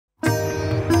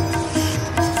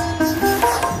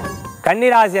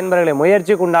கன்னிராசி என்பவர்களை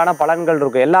முயற்சிக்கு உண்டான பலன்கள்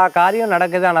இருக்கும். எல்லா காரியம்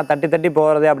நடக்குது, ஆனால் தட்டி தட்டி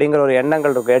போகிறது அப்படிங்கிற ஒரு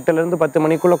எண்ணங்கள் இருக்கும். 8லிருந்து 10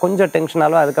 மணிக்குள்ளே கொஞ்சம்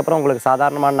டென்ஷனாலும் அதுக்கப்புறம் உங்களுக்கு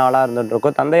சாதாரணமான நாளாக இருந்துட்டு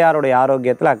இருக்கும். தந்தையாருடைய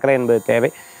ஆரோக்கியத்தில் அக்கறை என்பது தேவை.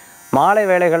 மாலை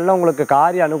வேளைகளில் உங்களுக்கு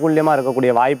காரிய அனுகூல்யமாக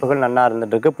இருக்கக்கூடிய வாய்ப்புகள் நல்லா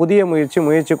இருந்துட்டு இருக்கு. புதிய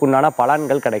முயற்சிக்கு உண்டான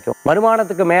பலன்கள் கிடைக்கும்.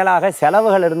 வருமானத்துக்கு மேலாக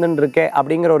செலவுகள் இருந்துட்டு இருக்கே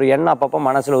அப்படிங்கிற ஒரு எண்ணம் அப்பப்போ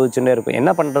மனசில் உதிச்சுட்டே இருக்கும்.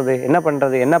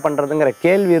 என்ன பண்ணுறதுங்கிற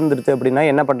கேள்வி இருந்துருச்சு அப்படின்னா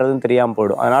என்ன பண்ணுறதுன்னு தெரியாமல்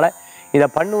போயிடும். அதனால் இதை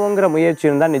பண்ணுவோங்கிற முயற்சி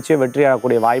இருந்தால் நிச்சயம்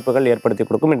வெற்றியாகக்கூடிய வாய்ப்புகள் ஏற்படுத்தி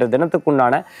கொடுக்கும். இன்றைய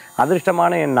தினத்துக்குண்டான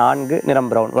அதிர்ஷ்டமான எண் 4, நிறம்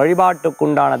பிரவுன்.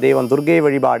 வழிபாட்டுக்குண்டான தெய்வம் துர்க்கை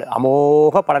வழிபாடு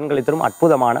அமோக பலன்களை தரும்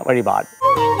அற்புதமான வழிபாடு.